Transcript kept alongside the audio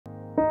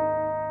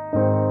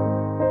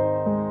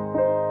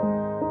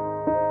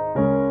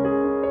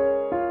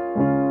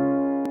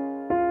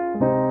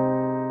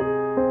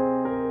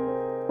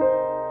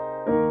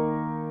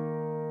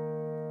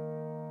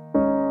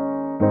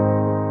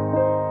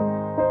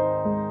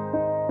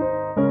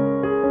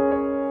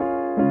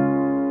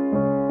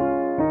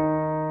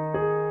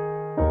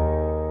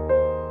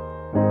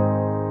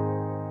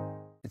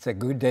It's a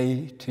good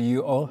day to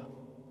you all,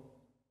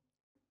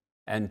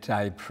 and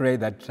I pray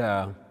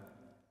that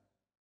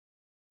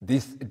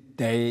this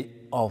day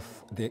of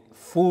the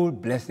full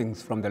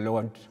blessings from the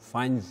Lord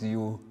finds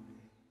you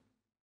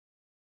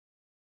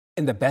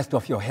in the best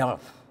of your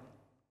health,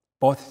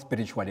 both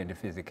spiritually and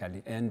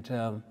physically. And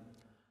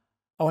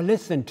our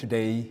lesson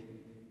today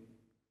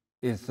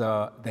is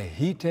the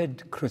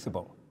heated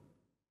crucible.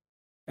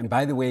 And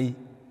by the way,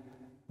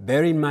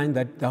 bear in mind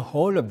that the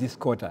whole of this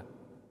quarter,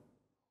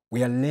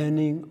 we are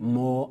learning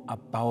more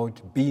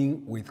about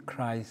being with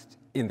Christ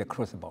in the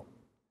crucible.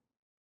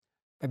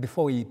 But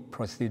before we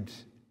proceed,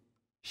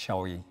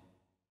 shall we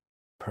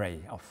pray?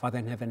 Our Father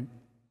in heaven,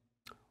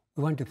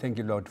 we want to thank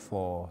you, Lord,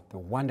 for the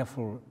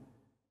wonderful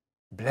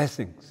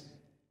blessings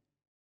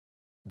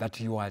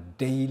that you are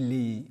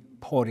daily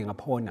pouring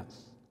upon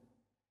us.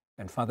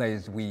 And Father,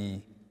 as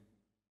we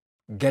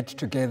get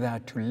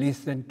together to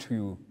listen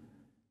to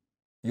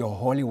your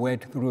holy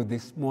word through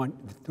this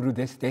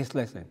day's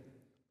lesson,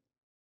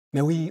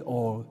 may we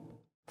all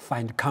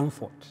find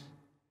comfort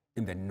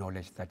in the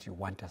knowledge that you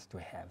want us to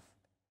have,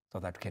 so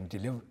that we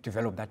can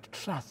develop that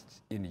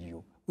trust in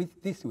you.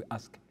 With this we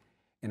ask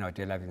in our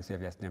dear loving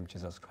Savior's name,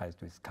 Jesus Christ,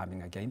 who is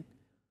coming again.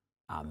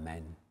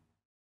 Amen.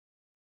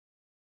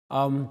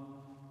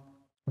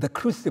 The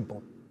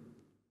crucible,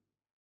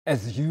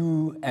 as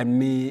you and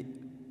me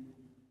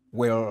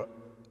will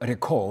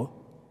recall,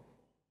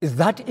 is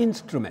that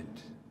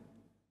instrument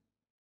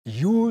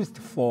used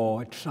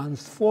for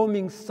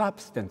transforming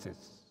substances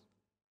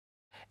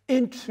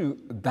into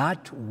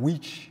that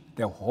which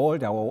the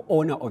holder or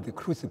owner of the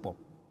crucible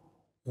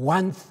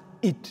wants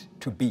it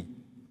to be.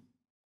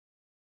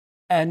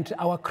 And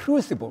our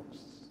crucibles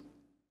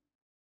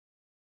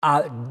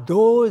are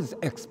those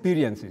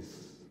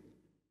experiences,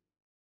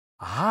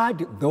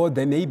 hard though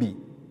they may be,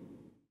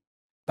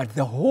 but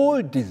the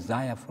whole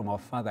desire from our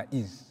Father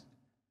is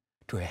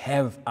to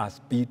have us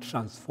be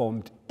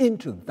transformed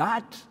into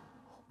that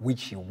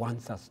which He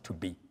wants us to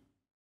be.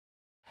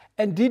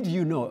 And did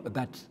you know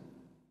that,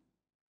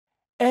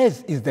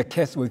 as is the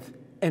case with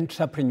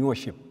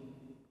entrepreneurship,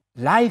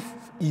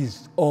 life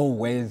is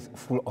always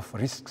full of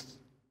risks?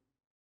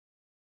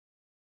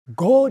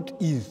 God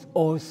is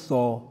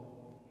also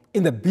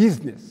in the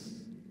business,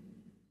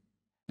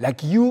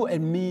 like you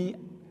and me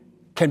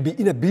can be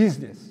in a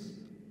business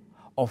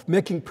of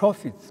making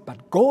profits,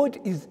 but God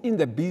is in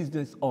the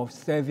business of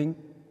saving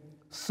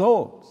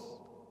souls.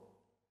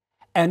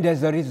 And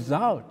as a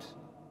result,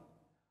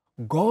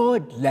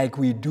 God, like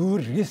we do,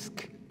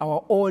 risk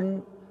our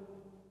own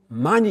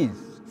monies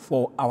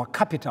for our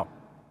capital,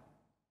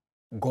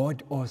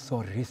 God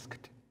also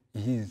risked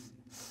His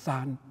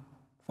Son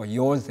for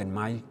yours and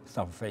my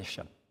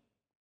salvation.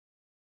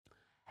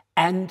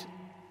 And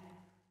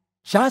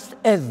just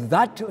as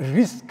that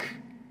risk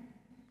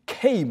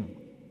came,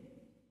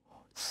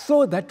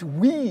 so that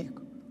we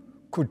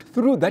could,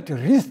 through that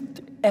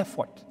risked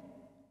effort,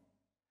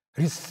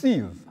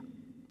 receive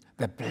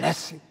the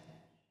blessing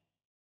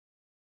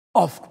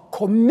of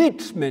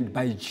commitment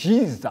by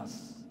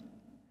Jesus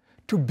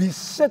to be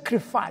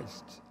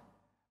sacrificed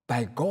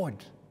by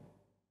God.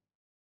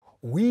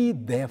 We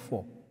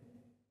therefore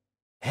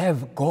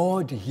have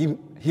God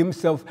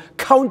Himself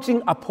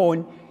counting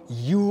upon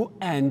you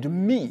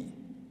and me,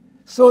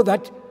 so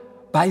that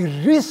by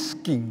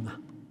risking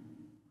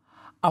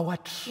our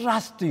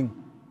trusting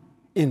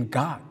in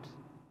God,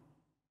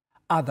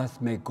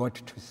 others may get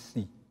to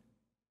see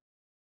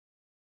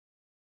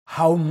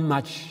how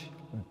much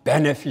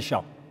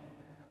beneficial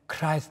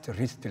Christ's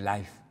risked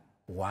life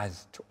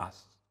was to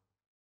us.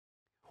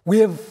 We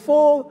have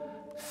 4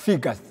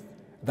 figures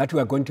that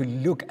we are going to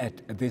look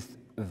at this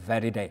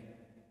very day.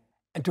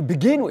 And to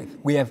begin with,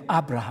 we have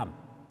Abraham.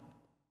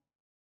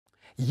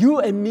 You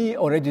and me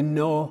already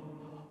know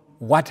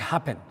what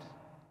happened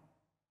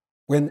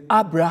when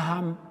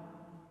Abraham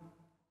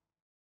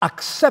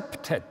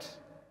accepted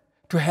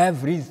to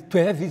have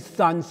his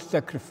son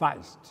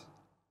sacrificed.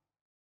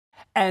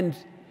 And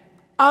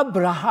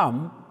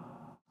Abraham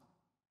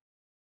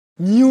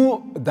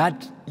knew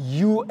that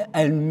you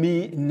and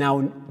me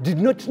now did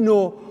not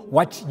know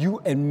what you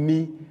and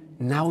me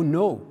now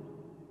know.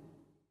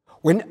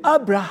 When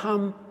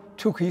Abraham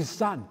took his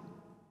son,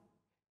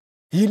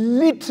 he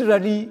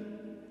literally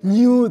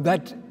knew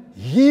that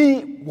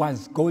he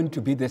was going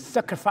to be the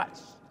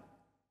sacrifice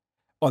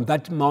on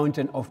that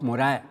mountain of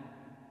Moriah.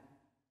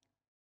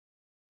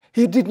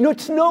 He did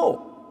not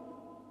know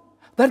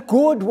that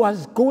God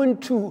was going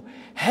to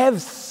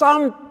have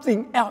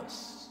something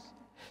else,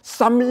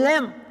 some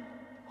lamb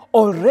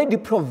already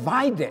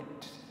provided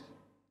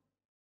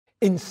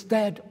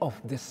instead of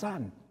the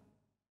son.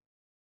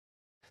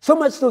 So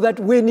much so that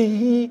when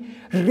he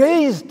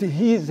raised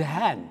his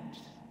hand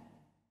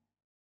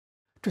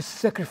to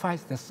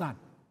sacrifice the son,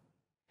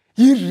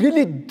 he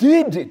really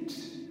did it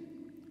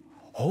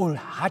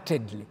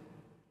wholeheartedly,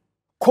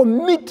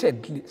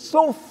 committedly,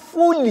 so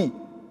fully,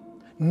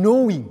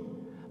 knowing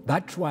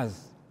that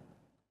was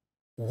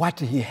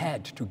what he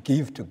had to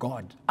give to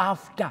God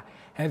after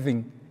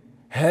having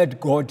heard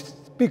God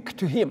speak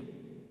to him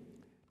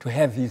to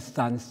have his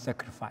son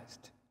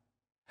sacrificed.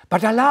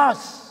 But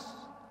alas,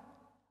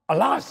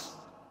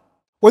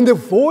 when the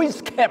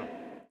voice came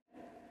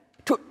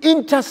to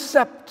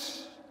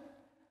intercept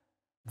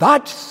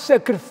that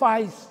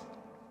sacrifice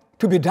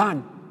to be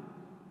done,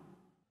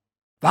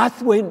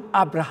 that's when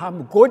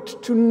Abraham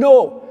got to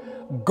know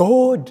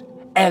God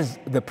as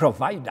the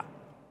provider.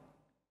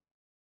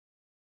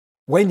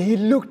 When he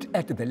looked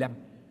at the lamb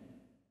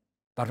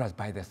that was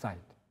by the side,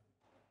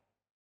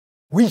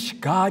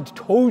 which God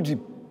told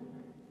him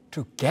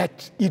to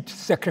get it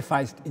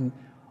sacrificed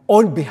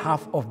on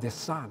behalf of the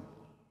son,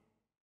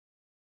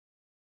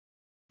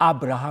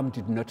 Abraham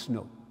did not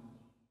know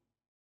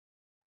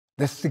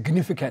the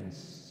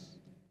significance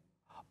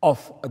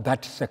of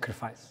that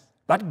sacrifice,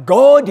 that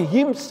God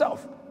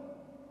himself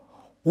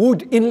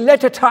would in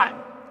later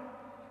time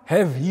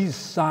have his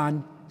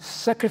son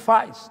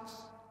sacrificed.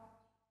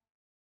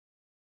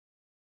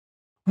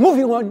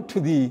 Moving on to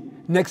the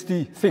next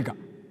figure,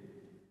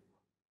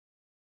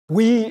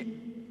 we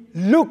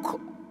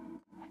look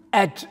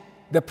at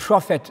the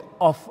prophet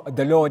of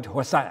the Lord,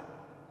 Hosea.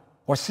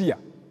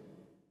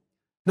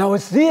 Now,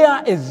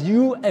 Hosea, as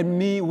you and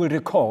me will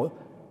recall,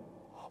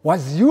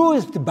 was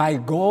used by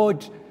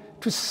God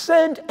to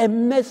send a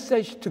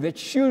message to the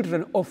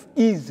children of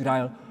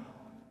Israel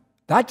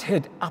that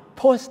had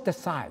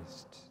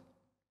apostatized.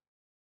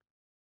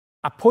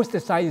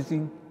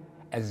 Apostatizing,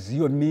 as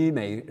you and me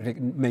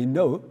may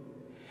know,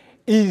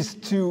 is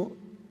to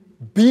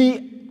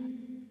be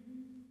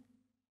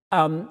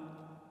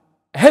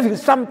having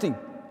something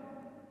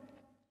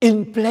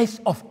in place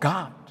of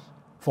God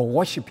for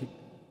worshiping.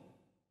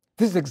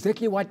 This is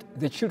exactly what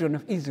the children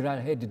of Israel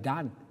had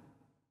done.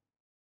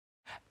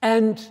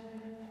 And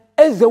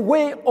as a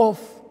way of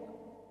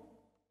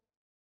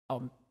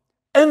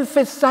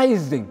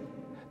emphasizing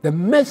the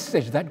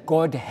message that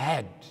God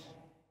had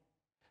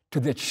to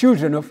the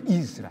children of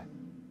Israel,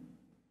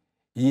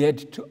 he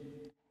had to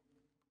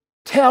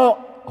tell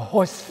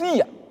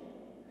Hosea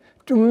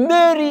to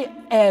marry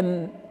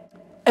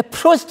a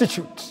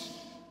prostitute.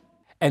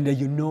 And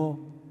you know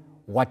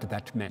what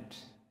that meant.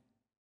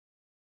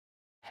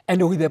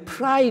 And with the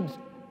pride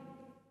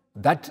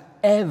that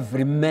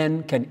every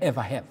man can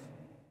ever have,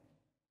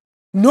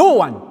 no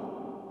one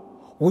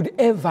would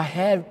ever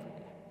have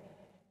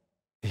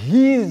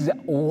his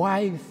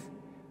wife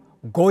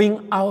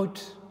going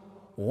out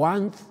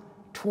once,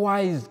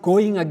 twice,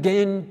 going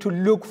again to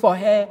look for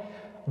her,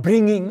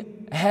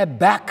 bringing her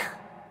back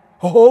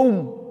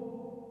home,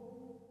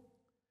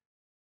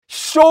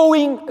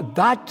 showing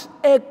that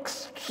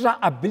extra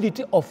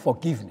ability of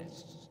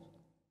forgiveness,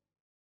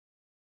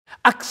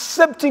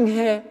 accepting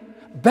her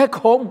back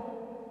home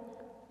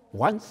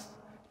once,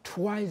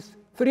 twice,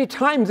 3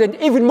 times, and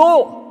even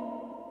more.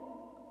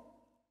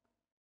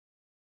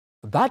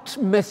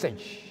 That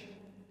message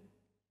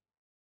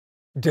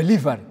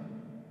delivery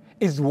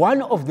is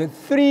one of the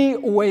 3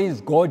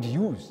 ways God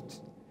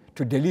used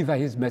to deliver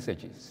his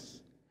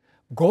messages.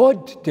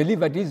 God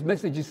delivered his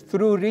messages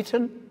through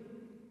written,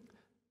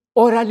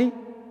 orally,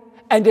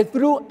 and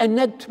through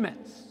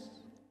enactments.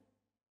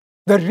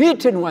 The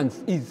written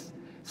ones is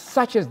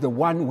such as the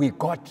one we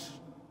got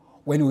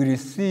when we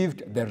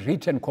received the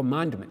written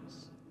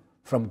commandments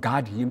from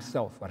God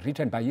himself,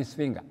 written by his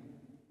finger.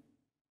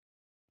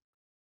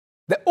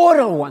 The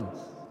oral ones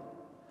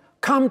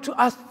come to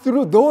us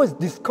through those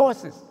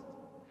discourses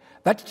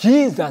that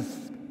Jesus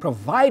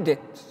provided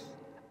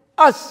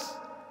us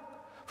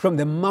from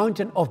the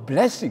mountain of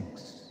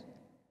blessings.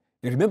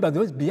 You remember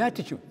those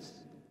Beatitudes?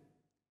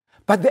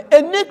 But the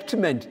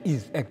enactment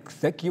is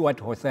exactly what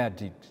Hosea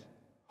did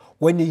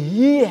when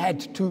he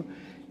had to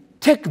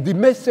take the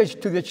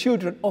message to the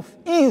children of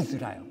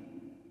Israel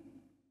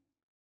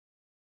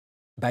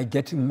by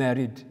getting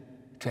married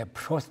to a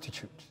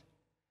prostitute.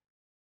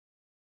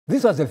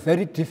 This was a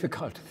very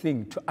difficult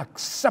thing to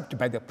accept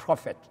by the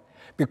prophet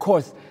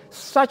because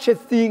such a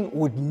thing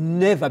would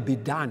never be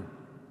done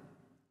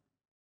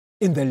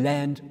in the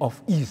land of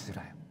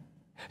Israel,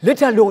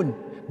 let alone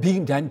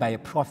being done by a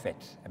prophet,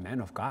 a man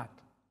of God.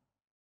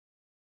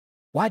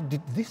 What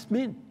did this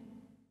mean?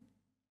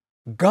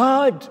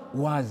 God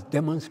was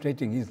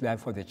demonstrating his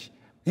love for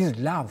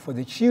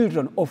the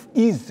children of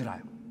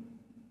Israel.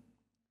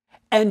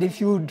 And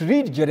if you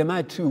read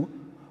Jeremiah 2,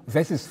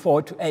 verses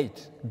 4 to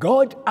 8,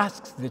 God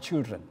asks the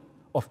children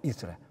of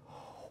Israel,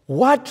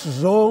 what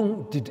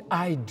wrong did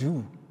I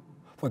do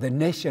for the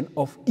nation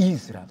of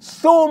Israel?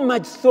 So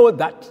much so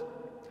that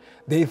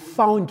they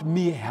found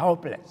me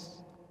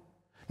helpless,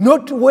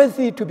 not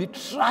worthy to be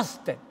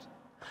trusted,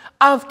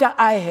 after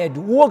I had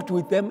walked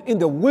with them in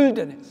the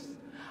wilderness,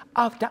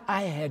 after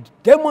I had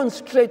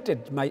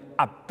demonstrated my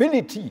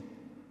ability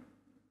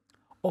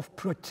of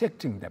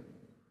protecting them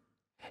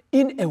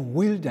in a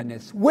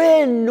wilderness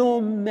where no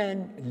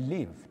man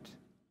lived.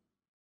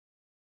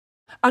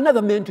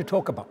 Another man to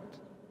talk about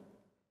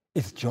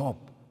is Job.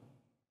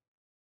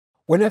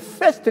 When I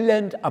first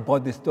learned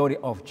about the story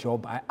of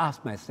Job, I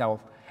asked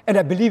myself, and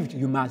I believe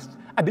you must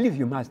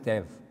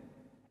have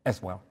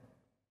as well,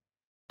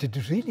 did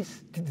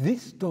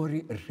this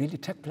story really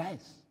take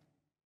place?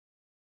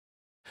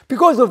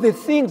 because of the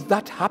things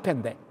that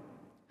happened there.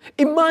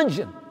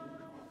 Imagine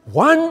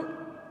one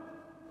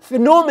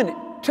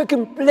phenomenon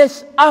taking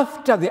place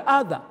after the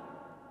other.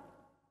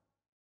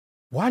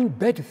 One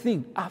bad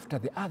thing after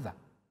the other.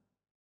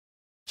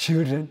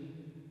 Children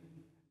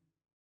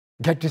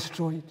get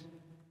destroyed.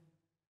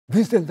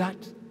 This and that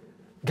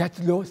gets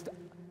lost.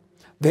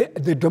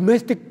 The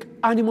domestic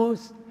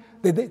animals,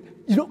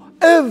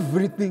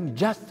 everything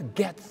just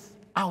gets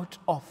out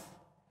of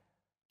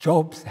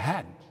Job's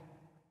hand.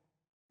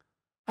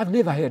 I've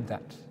never heard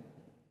that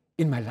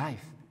in my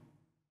life.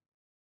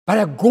 But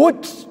I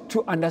got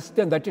to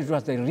understand that it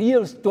was a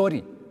real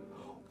story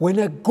when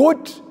I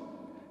got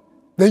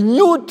the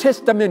New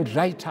Testament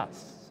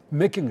writers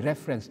making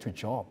reference to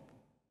Job.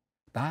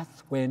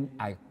 That's when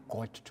I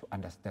got to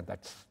understand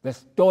that the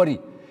story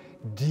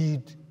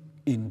did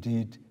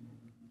indeed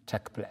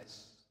take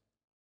place.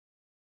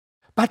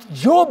 But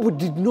Job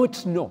did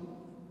not know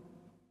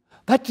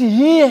that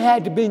he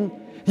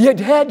had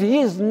had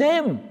his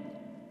name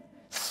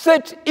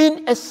set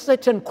in a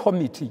certain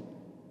committee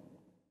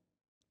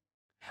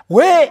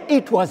where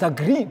it was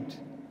agreed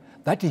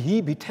that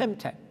he be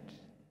tempted.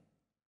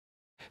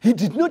 He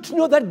did not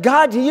know that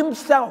God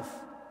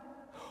himself,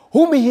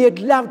 whom he had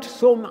loved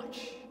so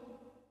much,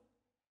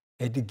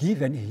 had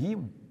given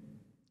him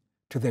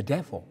to the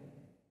devil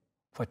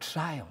for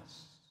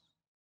trials.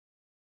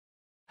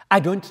 I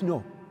don't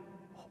know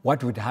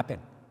what would happen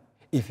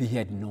if he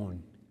had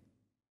known.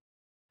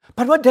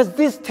 But what does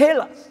this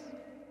tell us?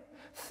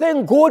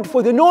 Thank God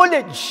for the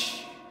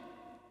knowledge.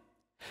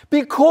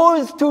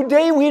 Because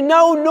today we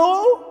now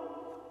know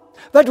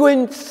that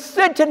when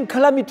certain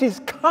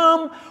calamities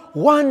come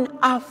one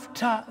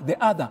after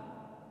the other,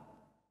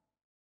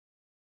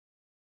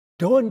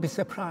 don't be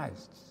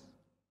surprised.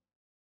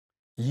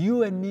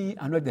 You and me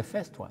are not the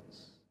first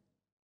ones.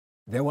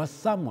 There was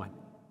someone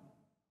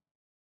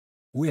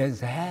who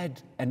has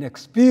had an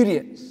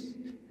experience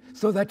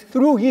so that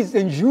through his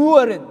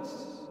endurance,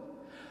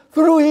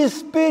 through his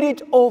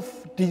spirit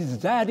of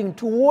desiring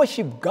to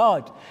worship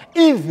God,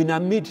 even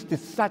amidst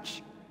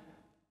such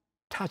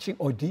touching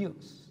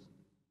ordeals,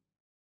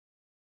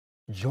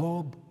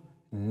 Job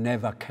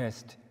never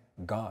cursed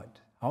God.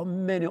 How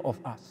many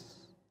of us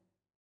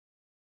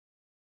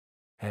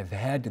have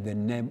had the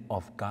name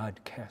of God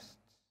cursed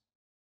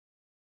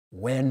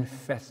when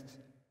faced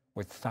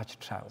with such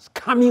trials,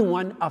 coming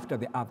one after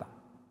the other?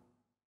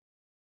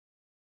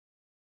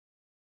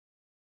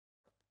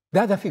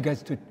 The other figure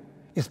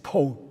is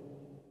Paul.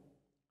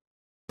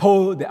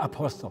 Paul the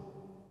apostle.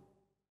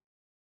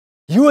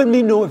 You and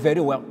me know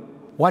very well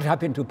what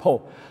happened to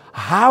Paul,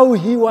 how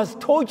he was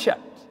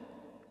tortured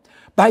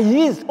by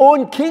his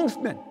own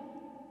kinsmen,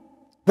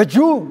 the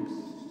Jews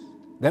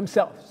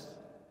themselves,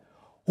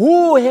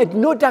 who had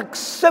not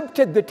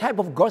accepted the type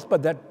of gospel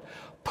that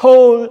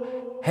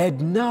Paul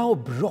had now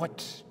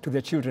brought to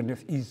the children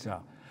of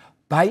Israel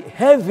by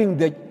having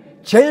the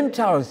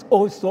Gentiles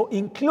also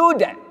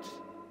included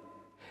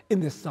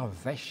in the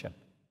salvation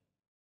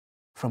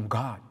from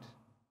God.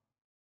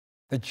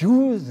 The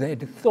Jews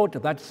had thought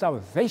that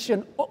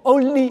salvation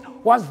only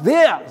was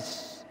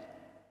theirs.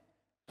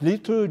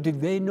 Little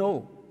did they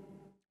know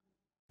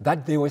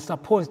that they were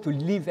supposed to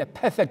live a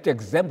perfect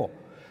example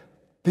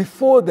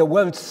before the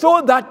world,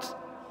 so that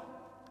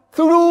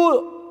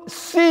through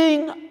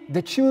seeing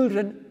the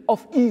children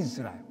of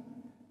Israel,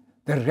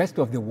 the rest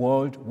of the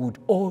world would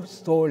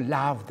also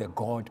love the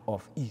God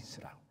of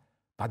Israel.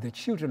 But the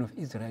children of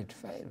Israel had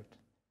failed.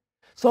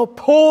 So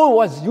Paul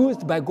was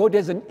used by God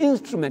as an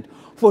instrument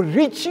for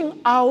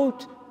reaching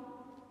out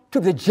to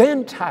the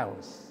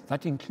Gentiles.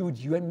 That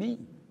includes you and me.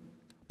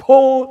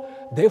 Paul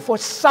therefore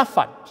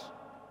suffered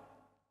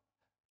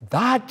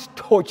that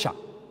torture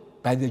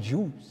by the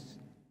Jews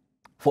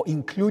for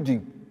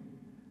including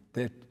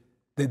the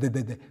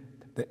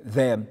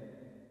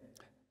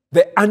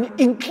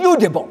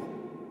unincludable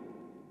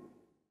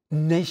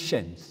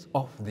nations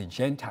of the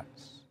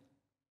Gentiles.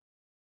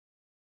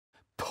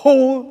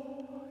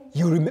 Paul,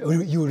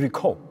 you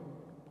recall,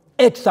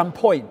 at some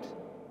point,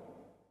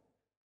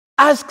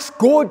 asks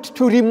God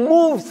to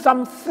remove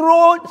some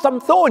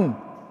thorn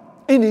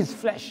in his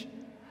flesh,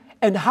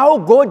 and how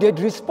God had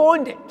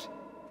responded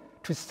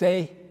to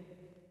say,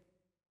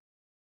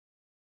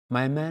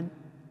 "My man,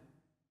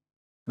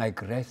 my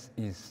grace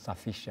is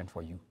sufficient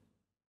for you."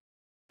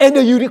 And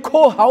you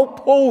recall how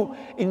Paul,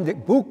 in the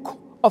book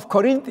of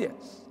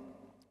Corinthians,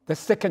 the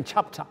 2nd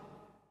chapter,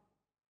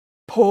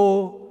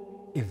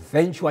 Paul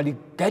eventually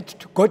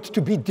got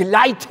to be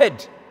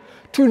delighted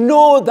to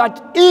know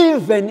that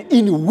even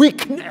in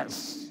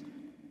weakness,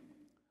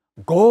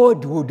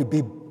 God would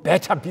be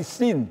better be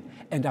seen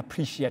and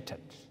appreciated.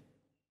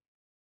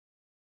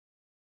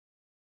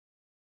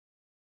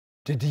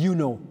 Did you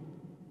know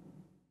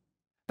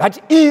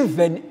that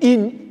even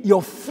in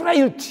your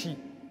frailty,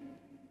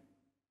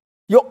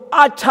 your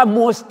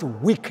uttermost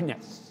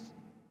weakness,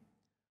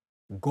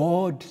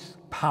 God's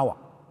power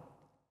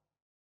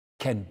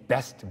can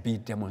best be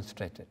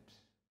demonstrated?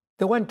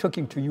 The one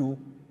talking to you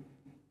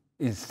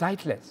is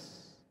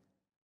sightless.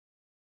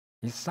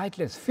 He's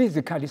sightless,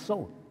 physically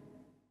so.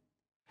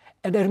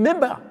 And I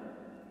remember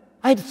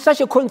I had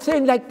such a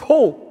concern like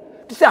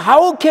Paul to say,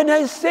 how can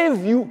I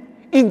save you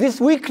in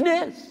this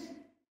weakness?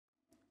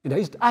 And I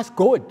used to ask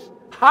God,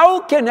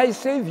 how can I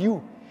save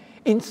you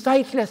in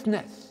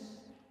sightlessness?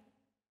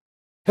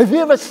 Have you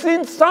ever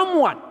seen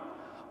someone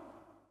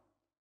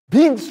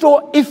being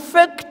so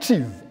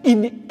effective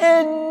in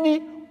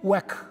any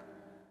work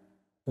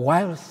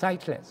while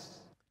sightless?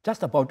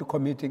 Just about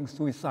committing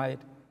suicide,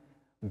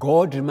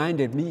 God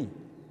reminded me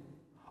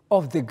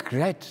of the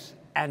great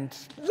and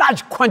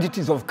large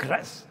quantities of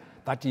grace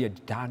that He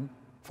had done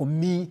for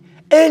me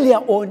earlier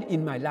on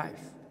in my life.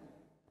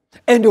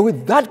 And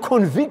with that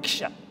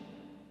conviction,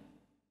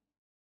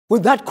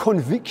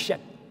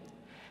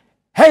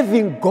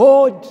 having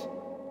God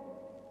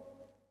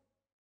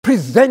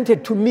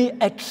presented to me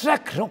a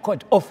track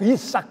record of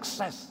His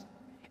success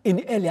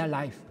in earlier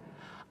life,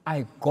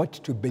 I got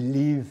to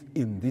believe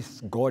in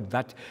this God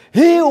that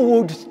He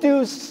would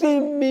still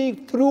see me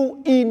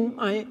through in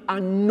my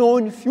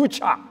unknown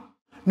future,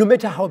 no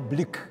matter how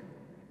bleak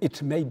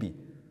it may be.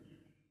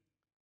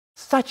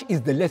 Such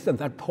is the lesson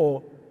that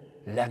Paul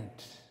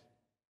learned.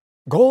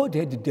 God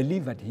had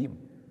delivered him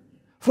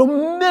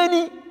from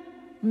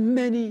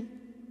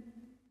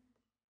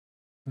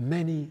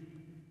many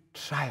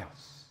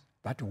trials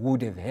that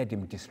would have had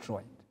him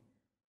destroyed.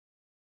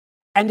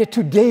 And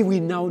today we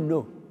now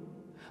know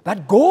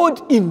that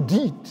God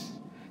indeed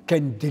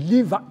can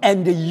deliver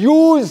and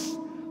use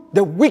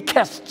the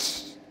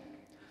weakest,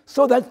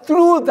 so that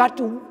through that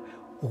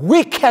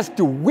weakest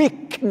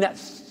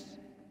weakness,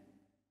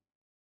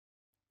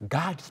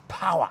 God's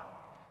power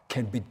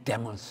can be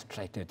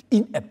demonstrated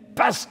in a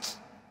best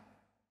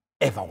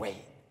ever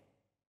way.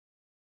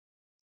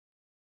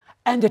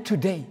 And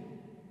today,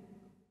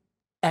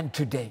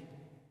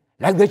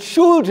 like the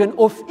children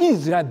of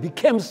Israel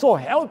became so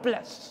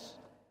helpless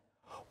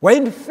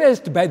when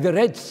faced by the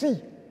Red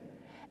Sea,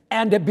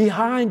 and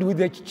behind with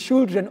the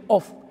children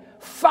of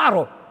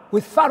Pharaoh,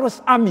 with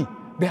Pharaoh's army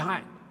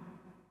behind.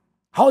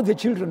 How the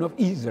children of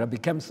Israel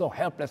became so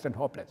helpless and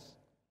hopeless.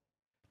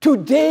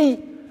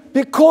 Today,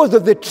 because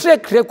of the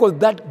track record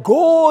that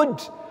God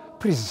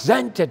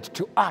presented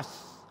to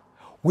us,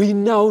 we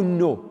now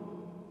know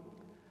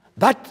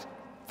that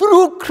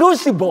through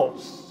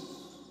crucibles,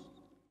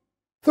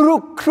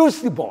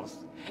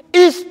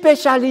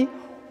 especially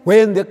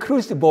when the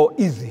crucible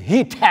is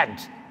heated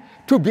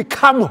to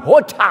become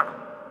hotter,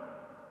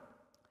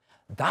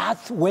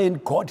 that's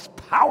when God's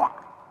power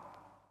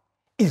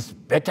is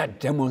better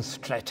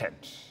demonstrated.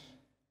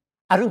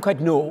 I don't quite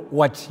know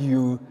what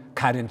you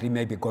currently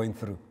may be going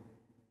through.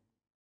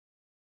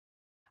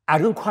 I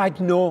don't quite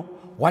know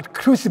what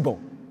crucible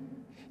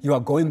you are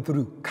going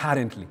through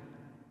currently.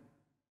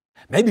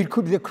 Maybe it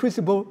could be the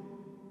crucible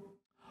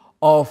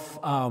of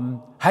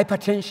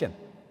hypertension.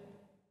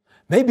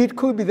 Maybe it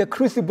could be the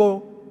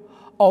crucible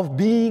of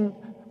being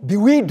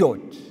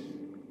bewidowed.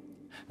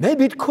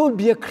 Maybe it could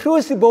be a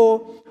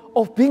crucible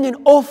of being an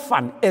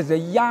orphan as a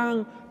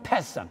young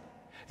person.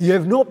 You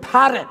have no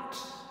parent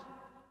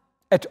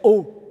at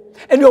all.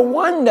 And you're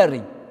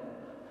wondering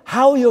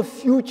how your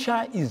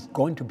future is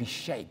going to be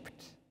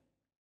shaped.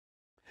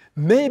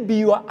 Maybe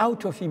you are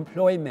out of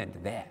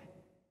employment there.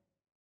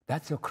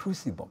 That's your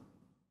crucible.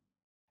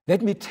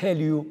 Let me tell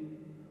you,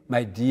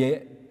 my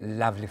dear,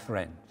 lovely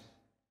friend,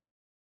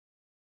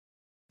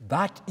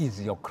 that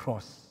is your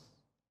cross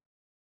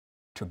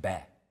to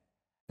bear.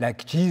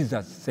 Like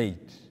Jesus said,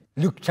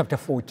 Luke chapter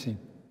 14,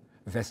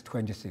 verse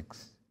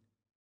 26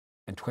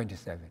 and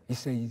 27. He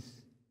says,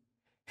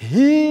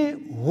 he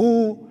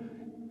who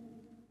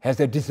has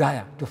a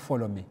desire to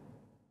follow me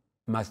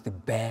must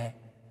bear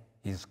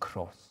his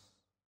cross.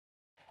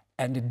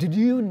 And did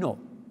you know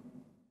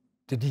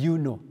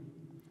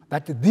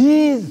that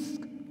these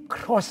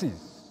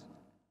crosses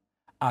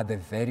are the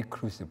very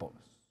crucibles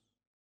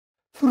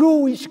through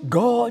which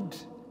God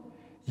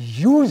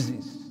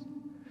uses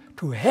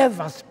to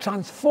have us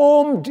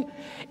transformed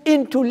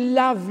into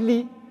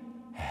lovely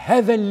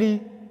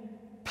heavenly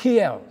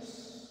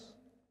pearls,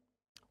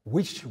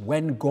 which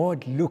when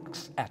God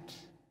looks at,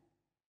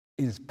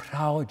 is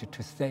proud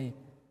to say,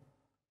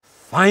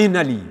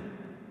 finally,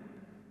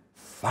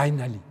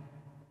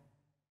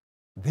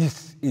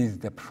 this is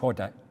the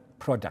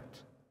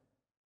product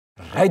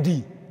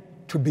ready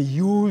to be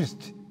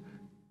used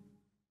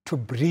to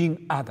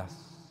bring others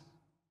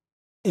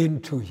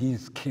into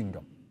his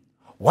kingdom.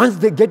 Once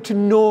they get to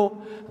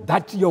know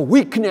that your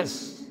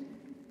weakness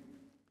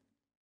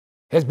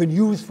has been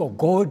used for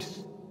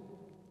God's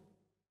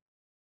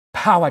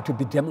power to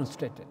be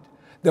demonstrated,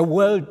 the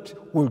world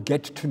will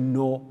get to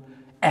know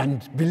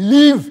and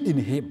believe in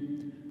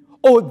him.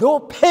 Although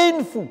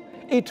painful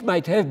it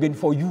might have been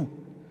for you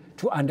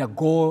to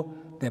undergo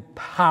the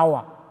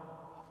power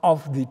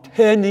of the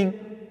turning,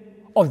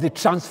 of the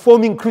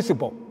transforming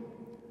crucible.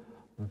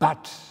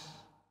 But,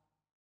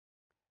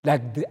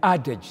 like the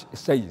adage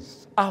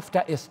says,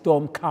 after a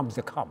storm comes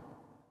a calm.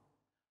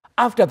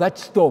 After that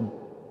storm,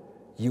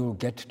 you'll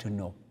get to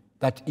know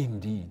that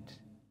indeed,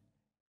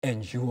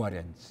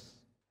 endurance.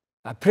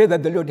 I pray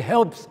that the Lord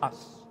helps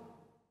us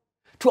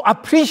to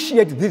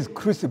appreciate these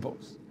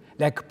crucibles.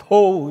 Like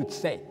Paul would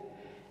say,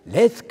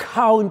 let's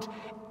count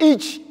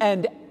each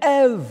and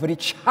every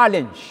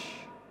challenge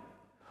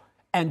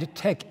and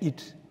take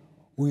it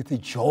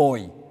with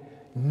joy,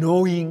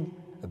 knowing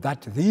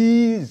that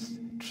these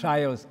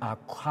trials are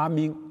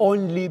coming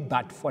only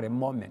but for a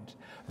moment.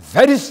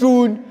 Very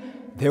soon,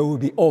 they will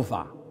be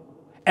over.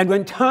 And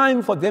when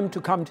time for them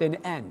to come to an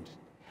end,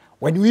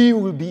 when we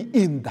will be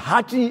in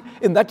that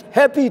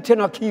happy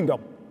eternal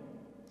kingdom,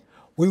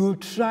 we will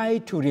try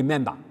to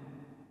remember.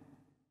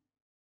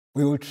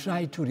 We will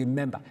try to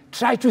remember.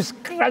 Try to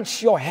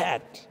scratch your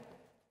head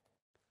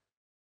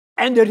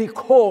and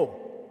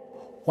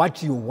recall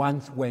what you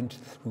once went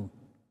through.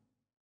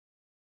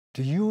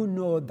 Do you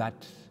know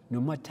that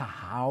no matter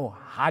how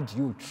hard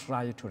you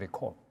try to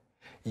recall,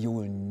 you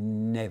will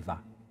never,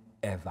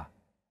 ever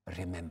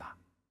remember?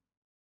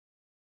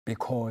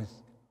 Because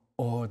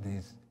all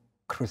these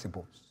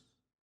crucibles,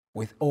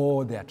 with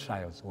all their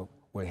trials,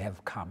 will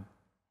have come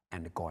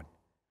and gone.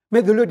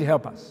 May the Lord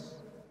help us,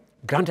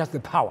 grant us the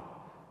power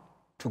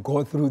to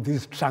go through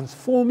these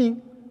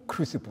transforming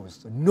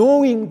crucibles,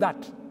 knowing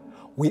that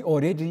we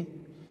already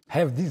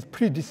have these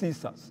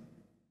predecessors.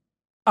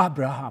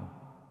 Abraham,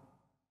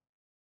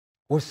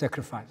 who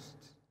sacrificed.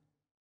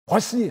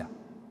 Hosea,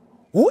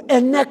 who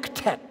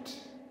enacted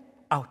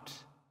out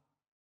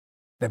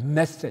the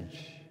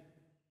message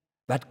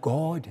that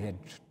God had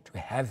to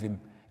have him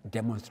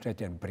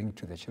demonstrate and bring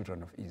to the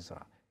children of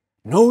Israel.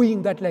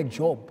 Knowing that, like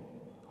Job,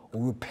 we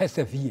will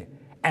persevere,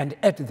 and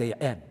at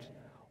the end,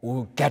 we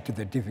will get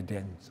the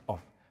dividends of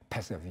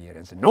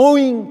perseverance.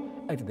 Knowing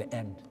at the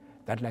end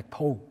that, like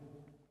Paul,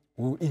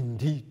 we will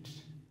indeed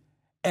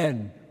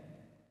earn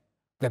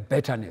the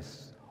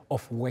betterness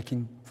of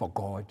working for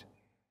God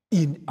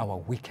in our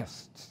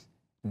weakest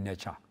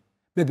nature.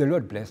 May the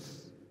Lord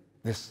bless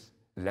this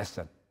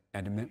lesson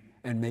and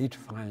may it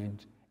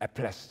find a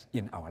place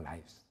in our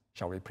lives.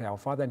 Shall we pray? Our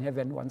Father in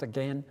heaven, once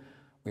again,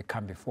 we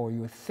come before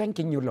you,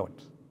 thanking you, Lord,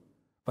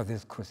 for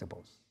these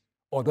crucibles.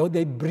 Although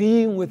they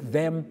bring with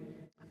them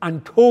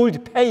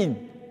untold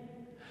pain,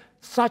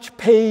 such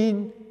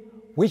pain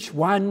which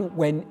one,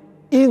 when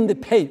in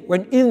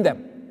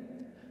them,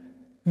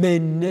 may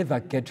never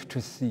get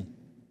to see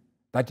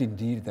that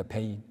indeed the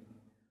pain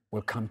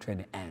will come to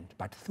an end.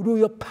 But through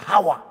your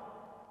power,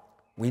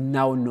 we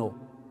now know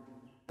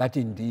that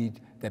indeed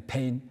the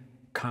pain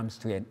comes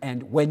to an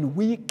end. When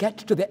we get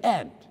to the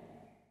end,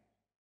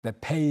 the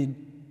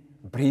pain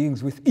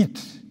brings with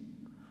it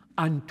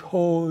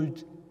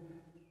untold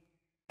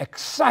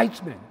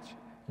excitement,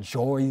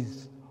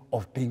 joys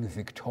of being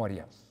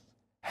victorious.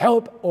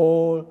 Help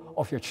all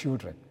of your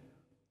children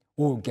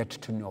who will get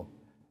to know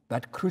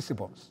that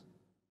crucibles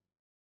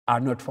are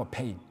not for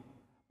pain,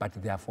 but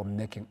they are for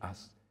making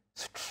us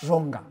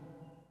stronger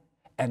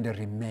and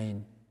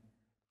remain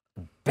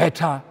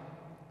better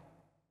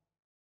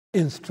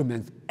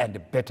instruments and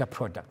better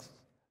products,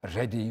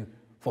 ready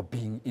for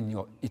being in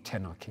your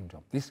eternal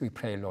kingdom. This we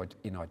pray, Lord,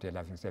 in our dear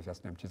loving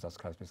Savior's name, Jesus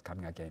Christ, who is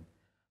coming again.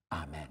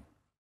 Amen.